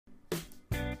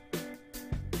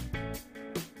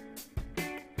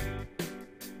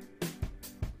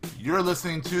You're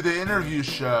listening to The Interview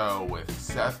Show with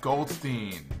Seth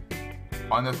Goldstein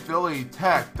on the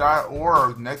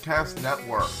PhillyTech.org Netcast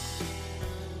Network.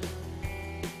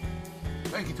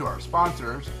 Thank you to our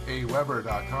sponsors,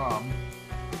 aweber.com,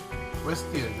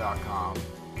 Wistia.com,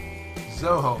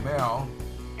 Zoho Mail,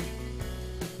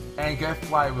 and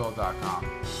GetFlywheel.com.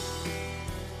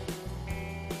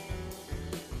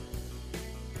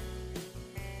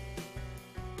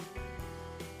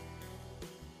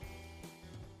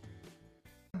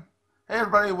 Hey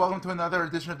everybody, welcome to another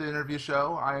edition of The Interview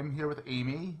Show. I'm here with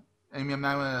Amy. Amy, I'm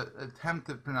not going to attempt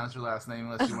to pronounce your last name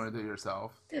unless you want to do it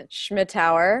yourself.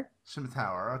 Schmittauer.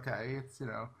 Schmittauer, okay. It's,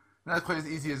 not quite as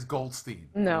easy as Goldstein.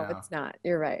 No, it's not.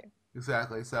 You're right.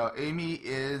 Exactly. So Amy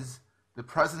is the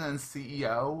president and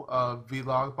CEO of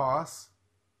Vlog Boss.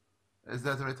 Is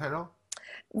that the right title?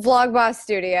 Vlog Boss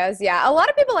Studios. Yeah. A lot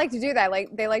of people like to do that.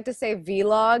 Like they like to say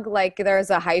vlog, like there's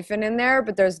a hyphen in there,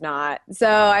 but there's not. So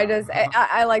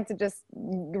I like to just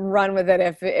run with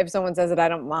it. If someone says it, I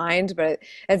don't mind, but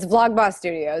it's Vlog Boss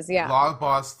Studios. Yeah. Vlog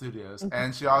Boss Studios.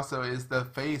 And she also is the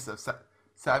face of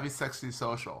Savvy Sexy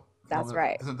Social. That's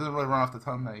right. It doesn't really run off the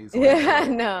tongue that easily. Yeah,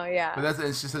 no, yeah. But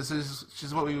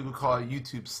she's what we would call a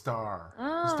YouTube star, a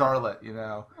Oh.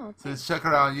 starlet, Oh, So check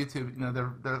her out on YouTube.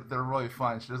 They're really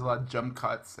fun. She does a lot of jump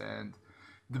cuts, and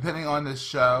depending on the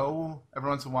show, every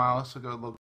once in a while she'll go a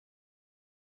little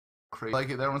crazy. Like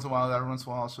every once in a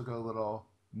while she'll go a little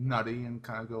nutty and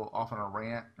kind of go off on a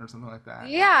rant or something like that.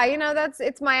 Yeah,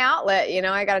 it's my outlet.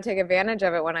 I got to take advantage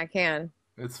of it when I can.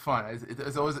 It's fun.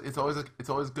 It's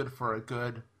always good for a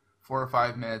good 4 or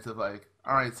 5 minutes of like,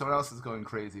 all right, someone else is going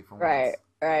crazy for once.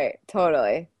 Right,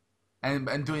 totally. And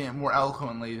doing it more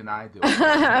eloquently than I do.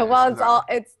 Well,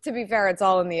 it's to be fair, it's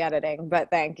all in the editing, but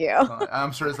thank you.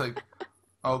 I'm sure it's like,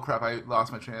 oh crap, I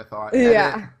lost my train of thought.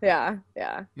 Yeah. Yeah,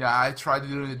 I tried to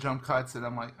do the jump cuts and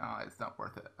I'm like, oh, it's not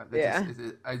worth it.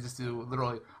 I just do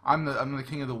literally, I'm the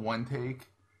king of the one take.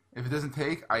 If it doesn't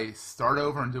take, I start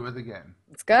over and do it again.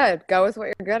 It's good. Go with what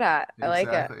you're good at. I like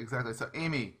it. Exactly. So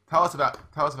Amy, tell us about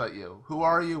you. Who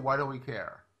are you? Why do we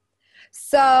care?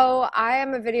 So I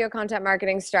am a video content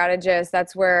marketing strategist.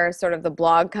 That's where sort of the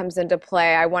blog comes into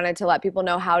play. I wanted to let people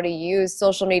know how to use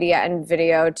social media and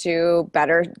video to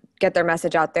better get their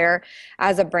message out there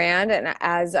as a brand and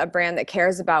as a brand that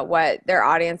cares about what their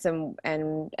audience and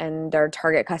their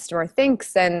target customer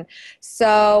thinks. And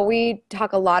so we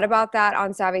talk a lot about that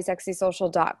on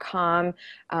SavvySexySocial.com,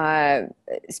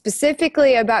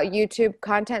 specifically about YouTube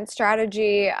content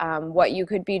strategy, what you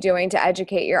could be doing to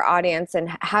educate your audience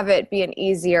and have it be an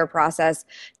easier process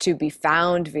to be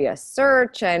found via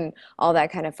search and all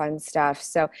that kind of fun stuff.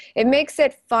 So it makes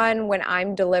it fun when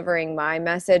I'm delivering my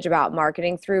message about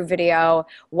marketing through video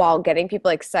while getting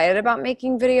people excited about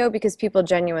making video, because people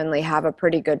genuinely have a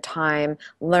pretty good time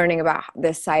learning about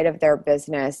this side of their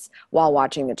business while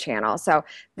watching the channel. So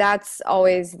that's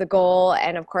always the goal.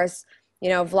 And of course,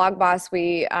 Vlog Boss,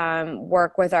 we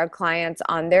work with our clients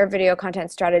on their video content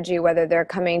strategy, whether they're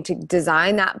coming to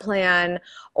design that plan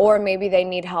or maybe they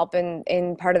need help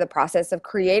in part of the process of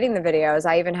creating the videos.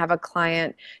 I even have a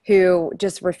client who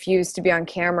just refused to be on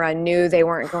camera, knew they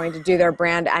weren't going to do their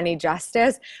brand any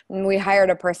justice, and we hired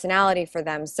a personality for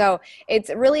them. So it's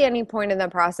really any point in the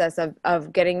process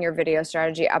of getting your video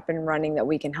strategy up and running that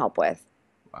we can help with.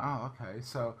 Wow. Okay.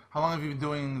 So, how long have you been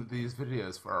doing these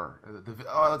videos for?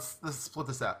 Let's split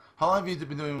this out. How long have you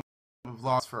been doing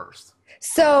vlogs first?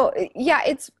 So yeah,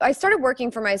 I started working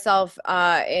for myself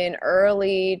in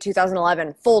early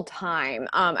 2011 full time.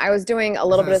 I was doing a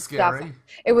little bit of stuff.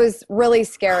 It was really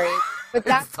scary, but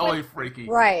that's totally freaky.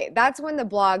 Right. That's when the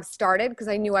blog started, because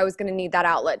I knew I was going to need that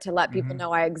outlet to let people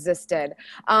know I existed.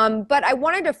 But I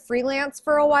wanted to freelance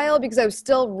for a while because I was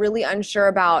still really unsure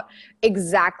about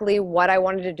exactly what I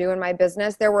wanted to do in my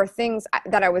business. There were things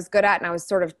that I was good at, and I was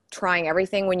sort of trying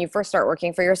everything. When you first start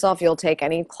working for yourself, you'll take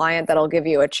any client that'll give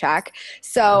you a check.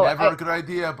 So never a good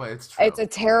idea, but it's true. It's a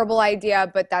terrible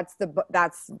idea, but that's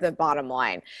the bottom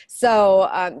line. So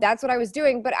that's what I was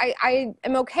doing, but I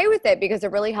am okay with it because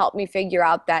it really helped me figure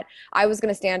out that I was going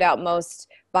to stand out most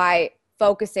by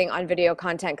focusing on video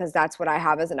content, because that's what I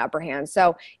have as an upper hand.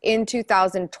 So in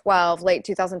 2012, late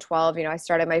 2012, I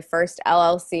started my first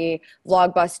LLC,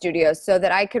 Vlog Boss Studios, so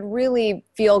that I could really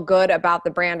feel good about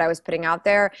the brand I was putting out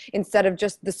there instead of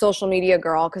just the social media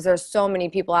girl, because there's so many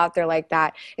people out there like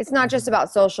that. It's not just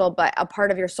about social, but a part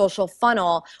of your social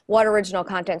funnel. What original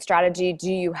content strategy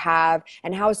do you have,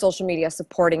 and how is social media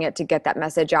supporting it to get that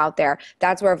message out there?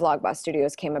 That's where Vlog Boss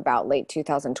Studios came about. Late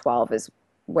 2012 is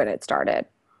when it started.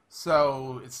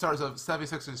 So it starts off, Savvy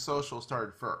Sexy Social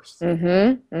started first.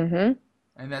 Mm-hmm. Mm-hmm.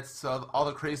 And that's all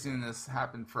the craziness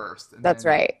happened first. And that's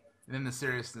right. and then the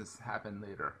seriousness happened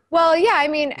later. Well, yeah, I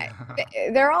mean,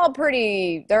 they're all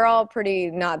pretty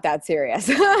not that serious.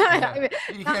 Yeah, I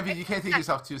mean, not, you can't take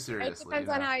yourself too it seriously, you depends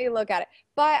on know. how you look at it.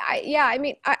 But yeah, I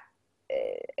mean,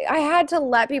 I had to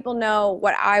let people know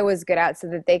what I was good at so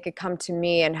that they could come to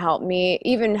me and help me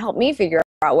figure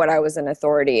out what I was an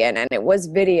authority in. And it was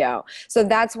video. So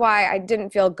that's why I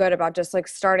didn't feel good about just like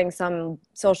starting some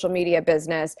social media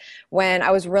business when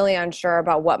I was really unsure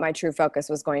about what my true focus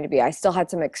was going to be. I still had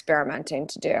some experimenting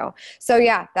to do. So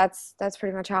yeah, that's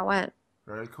pretty much how it went.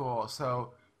 Very cool.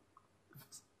 So,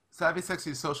 Savvy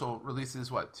Sexy Social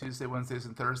releases what, Tuesday, Wednesdays,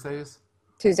 and Thursdays?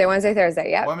 Tuesday, Wednesday,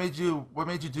 Thursday. Yep. What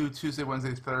made you do Tuesday,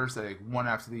 Wednesday, Thursday, one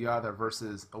after the other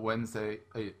versus a Wednesday?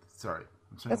 Sorry,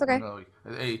 I'm sorry, That's okay.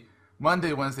 a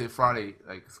Monday, Wednesday, Friday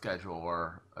like schedule,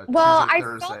 or a Well, Tuesday, I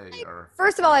felt Thursday, like, or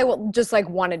first of all, just like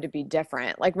wanted to be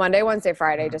different. Like Monday, Wednesday,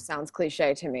 Friday just sounds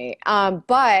cliche to me.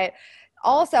 But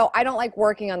also, I don't like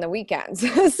working on the weekends.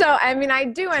 So, I mean, I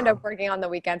do end up sure. working on the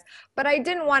weekends, but I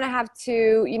didn't want to have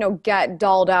to, get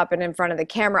dolled up and in front of the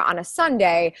camera on a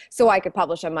Sunday so I could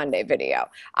publish a Monday video.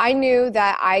 I knew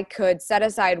that I could set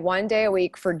aside one day a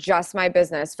week for just my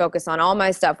business, focus on all my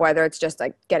stuff, whether it's just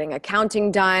like getting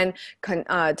accounting done,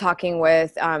 talking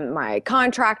with my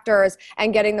contractors,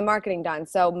 and getting the marketing done.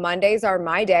 So Mondays are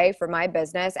my day for my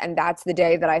business, and that's the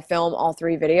day that I film all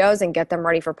three videos and get them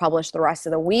ready for publish the rest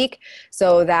of the week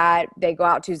so that they go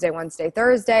out Tuesday, Wednesday,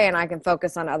 Thursday, and I can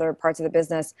focus on other parts of the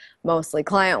business, mostly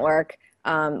client work,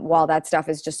 while that stuff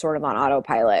is just sort of on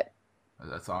autopilot.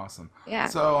 That's awesome. Yeah.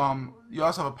 So, you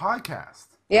also have a podcast,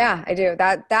 Yeah, I do. which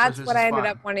That's is what just I ended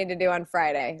fun. up wanting to do on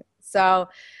Friday. So,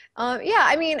 yeah,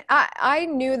 I mean, I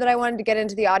knew that I wanted to get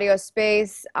into the audio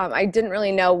space. I didn't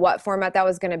really know what format that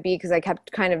was going to be because I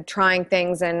kept kind of trying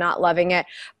things and not loving it.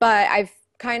 But I've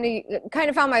kind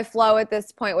of found my flow at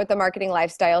this point with the Marketing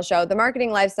Lifestyle Show. The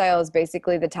Marketing Lifestyle is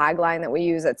basically the tagline that we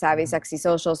use at Savvy Hmm. Sexy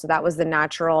Social. So that was the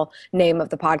natural name of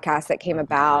the podcast that came Okay.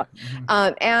 about.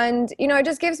 And it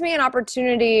just gives me an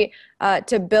opportunity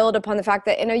to build upon the fact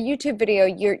that in a YouTube video,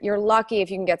 you're lucky if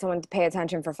you can get someone to pay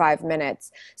attention for 5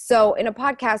 minutes. So in a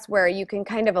podcast where you can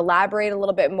kind of elaborate a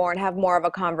little bit more and have more of a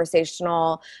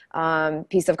conversational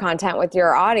piece of content with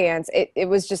your audience, it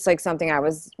was just like something I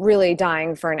was really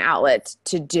dying for an outlet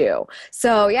to do.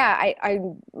 So yeah, I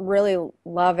really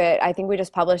love it. I think we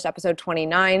just published episode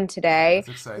 29 today.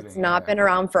 That's It's exciting. not Yeah. been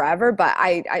around forever, but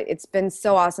it's been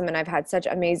so awesome, and I've had such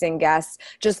amazing guests.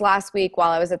 Just last week,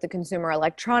 while I was at the Consumer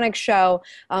Electronics Show,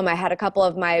 I had a couple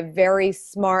of my very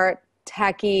smart,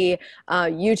 techie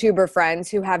YouTuber friends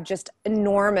who have just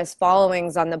enormous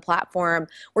followings on the platform.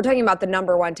 We're talking about the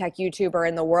number one tech YouTuber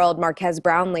in the world, Marquez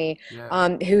Brownlee,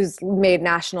 Yeah. who's made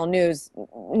national news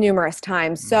numerous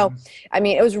times. So, Hmm. I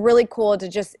mean, it was really cool to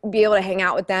just be able to hang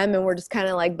out with them, and we're just kind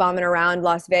of like bumming around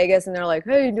Las Vegas, and they're like,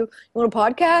 "Hey, you want a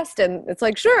podcast?" And it's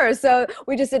like, "Sure." So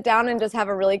we just sit down and just have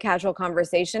a really casual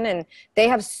conversation, and they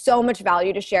have so much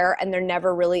value to share, and they're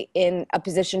never really in a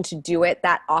position to do it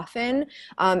that often,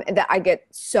 that I get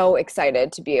so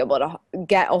excited to be able to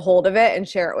get a hold of it and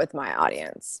share it with my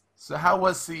audience. So, how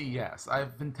was CES?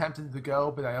 I've been tempted to go,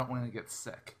 but I don't want to get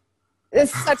sick.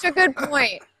 It's such a good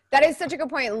point. That is such a good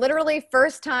point. Literally,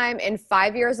 first time in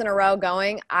 5 years in a row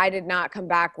going, I did not come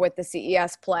back with the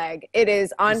CES plague. It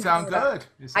is You sound unheard of. good.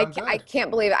 You sound I good. can't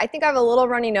believe it. I think I have a little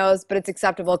runny nose, but it's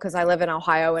acceptable because I live in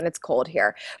Ohio and it's cold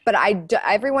here. But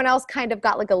everyone else kind of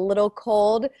got like a little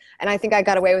cold, and I think I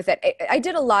got away with it. I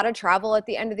did a lot of travel at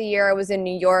the end of the year. I was in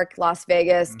New York, Las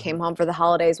Vegas, came Hmm. home for the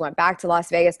holidays, went back to Las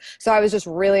Vegas. So I was just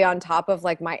really on top of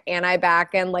like my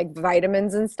anti-bac and like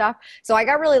vitamins and stuff. So I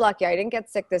got really lucky. I didn't get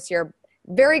sick this year.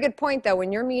 Very good point, though.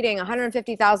 When you're meeting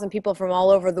 150,000 people from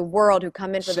all over the world who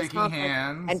come in for this Shaking conference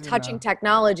hands, and touching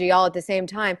technology all at the same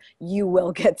time, you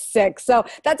will get sick. So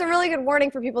that's a really good warning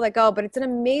for people that go. But it's an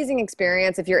amazing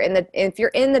experience if you're in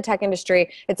the tech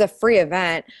industry. It's a free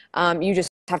event. You just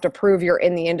have to prove you're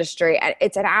in the industry, and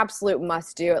it's an absolute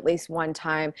must do at least one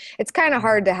time. It's kind of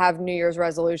hard to have New Year's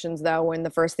resolutions though when the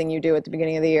first thing you do at the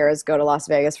beginning of the year is go to Las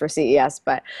Vegas for CES,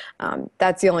 but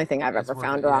that's the only thing I've it's ever worth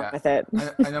found it. wrong Yeah. with it.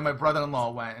 I know my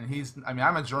brother-in-law went, and I mean,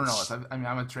 I'm a journalist. I mean,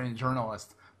 I'm a trained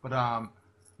journalist, but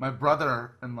my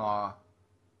brother-in-law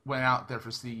went out there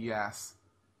for CES,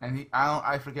 and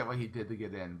I forget what he did to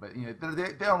get in, but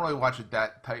they don't really watch it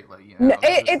that tightly, No,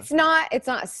 It's just it's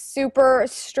not super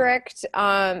strict.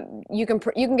 You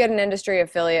can get an industry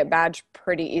affiliate badge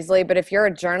pretty easily, but if you're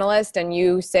a journalist and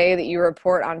you say that you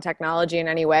report on technology in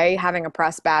any way, having a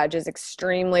press badge is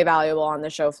extremely valuable on the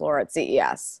show floor at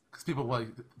CES. Because people like,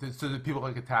 so do people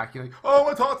like attack you? Like, oh, I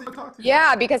want to talk to you. I want to talk to you.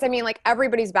 Yeah, because I mean, like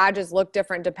everybody's badges look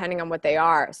different depending on what they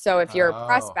are. So if you're a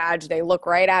press Oh, badge, they look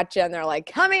right at you and they're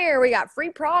like, "Come here, we got free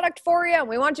product for you, and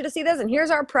we want you to see this. And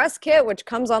here's our press kit, which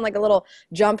comes on like a little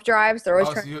jump drive. So they're always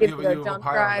oh, trying so to give you the you have a jump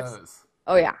pile of drives. those.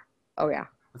 Oh yeah, oh yeah,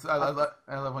 I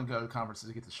love when I go to conferences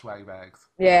to get the swag bags.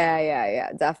 yeah, yeah,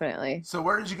 yeah, definitely. So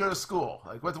where did you go to school?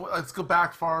 Like, let's go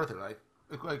back farther.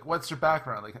 Like, what's your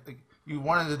background? Like, you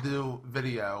wanted to do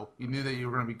video. You knew that you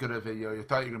were going to be good at video. You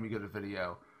thought you were going to be good at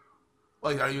video.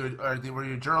 Like, were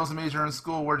you a journalism major in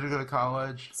school? Where did you go to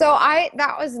college? So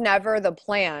that was never the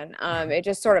plan. It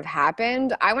just sort of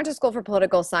happened. I went to school for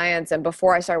political science, and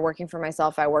before I started working for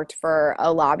myself, I worked for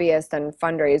a lobbyist and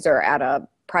fundraiser at a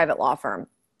private law firm.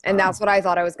 And Oh, that's what I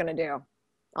thought I was going to do,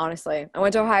 honestly. I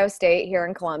went to Ohio State here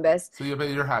in Columbus. so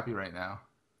you're happy right now.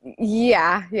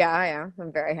 Yeah, yeah, I am.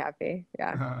 I'm very happy.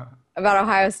 Yeah. About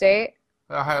Ohio State?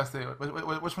 Ohio State.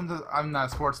 Which one does? I'm not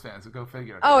a sports fan, so go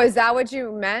figure. Oh, is that what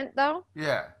you meant, though?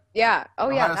 Yeah. Yeah. Oh,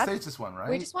 yeah. Ohio State's just one, right?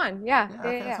 We just won. Yeah. Yeah, Yeah,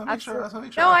 okay, yeah, that's yeah. what I make sure. Absolutely. That's what I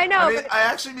make sure. No, I know. I mean, But I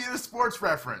actually need a sports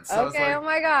reference. So it's okay. like, Oh,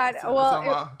 my God. so Well,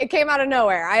 I'm, it came out of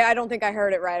nowhere. I don't think I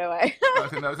heard it right away.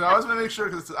 okay, no, so I was going to make sure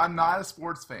because I'm not a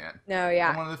sports fan. No, I'm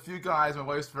yeah. one of the few guys. My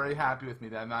wife's very happy with me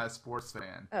that I'm not a sports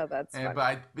fan, Oh, that's and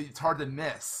funny. but it's hard to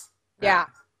miss. Yeah.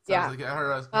 So I Yeah. was like, I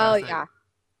heard us. Well, Say, yeah. so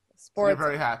you're Sports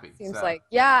very happy. seems So. like,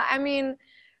 yeah, I mean,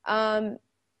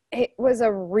 it was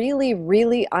a really,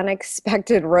 really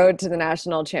unexpected road to the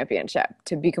national championship,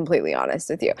 to be completely honest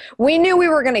with you. We knew we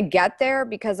were going to get there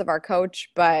because of our coach,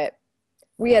 but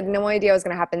we had no idea it was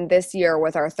going to happen this year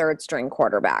with our third string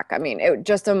quarterback. I mean, it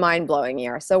just a mind-blowing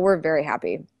year. So we're very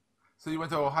happy. So you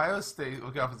went to Ohio State.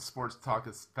 Look out for the sports talk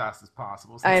as fast as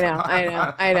possible. I Since know, I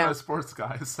know, I I'm know. not a sports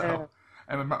guy, I so. know.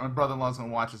 And my brother-in-law's gonna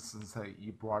watch this and say,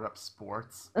 "You brought up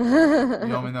sports. You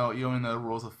only know the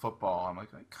rules of football." I'm like,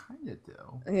 I kind of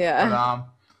do. But Yeah.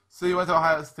 so you went to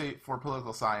Ohio State for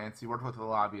political science. You worked with a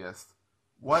lobbyist.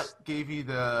 What gave you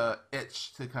the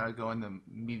itch to kind of go into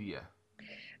media?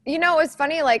 You know, it was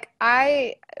funny, like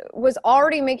I was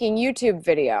already making YouTube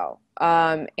video.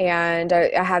 And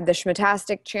I had the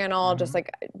Schmittastic channel, just Hmm.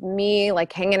 like me,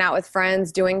 like hanging out with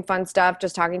friends, doing fun stuff,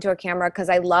 just talking to a camera because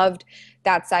I loved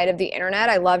that side of the internet.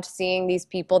 I loved seeing these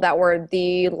people that were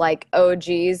the like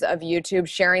OGs of YouTube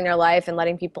sharing their life and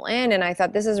letting people in. And I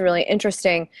thought this is really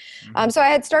interesting. Hmm. So I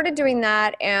had started doing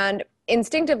that, and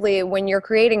instinctively, when you're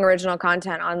creating original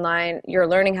content online, you're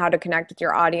learning how to connect with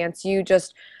your audience.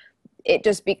 It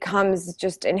just becomes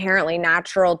just inherently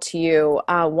natural to you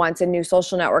once a new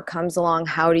social network comes along,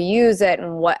 how to use it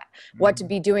and what to Hmm.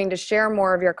 be doing to share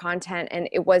more of your content. And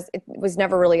it was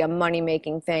never really a money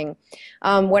making thing.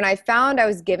 When I found I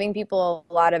was giving people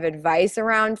a lot of advice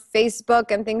around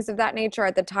Facebook and things of that nature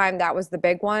at the time, that was the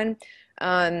big one.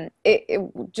 It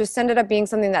just ended up being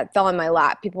something that fell in my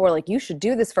lap. People were like, "You should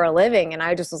do this for a living," and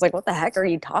I just was like, "What the heck are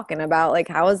you talking about? Like,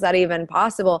 how is that even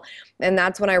possible?" And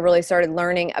that's when I really started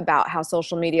learning about how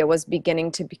social media was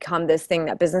beginning to become this thing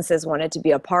that businesses wanted to be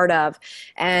a part of.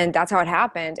 And that's how it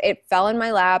happened. It fell in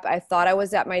my lap. I thought I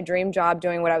was at my dream job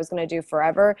doing what I was going to do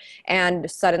forever.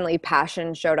 And suddenly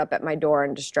passion showed up at my door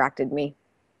and distracted me.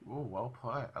 Oh, well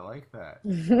put. I like that.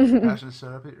 Passion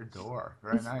showed up at your door.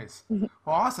 Very nice. Well,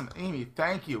 awesome, Amy.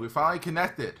 Thank you. We finally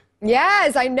connected.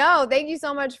 Yes, I know. Thank you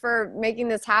so much for making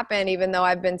this happen, even though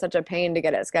I've been such a pain to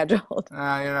get it scheduled.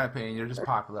 Nah, you're not paying. You're just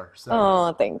popular.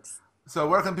 Oh, thanks. So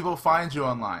where can people find you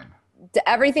online?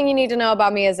 Everything you need to know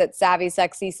about me is at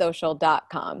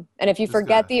savvysexysocial.com. And if you Just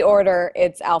forget the order,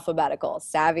 it's alphabetical: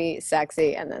 savvy,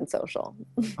 sexy, and then social.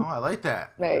 Oh, I like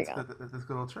that. There you That's go. good. That's a good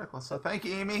little trick. So thank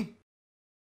you, Amy.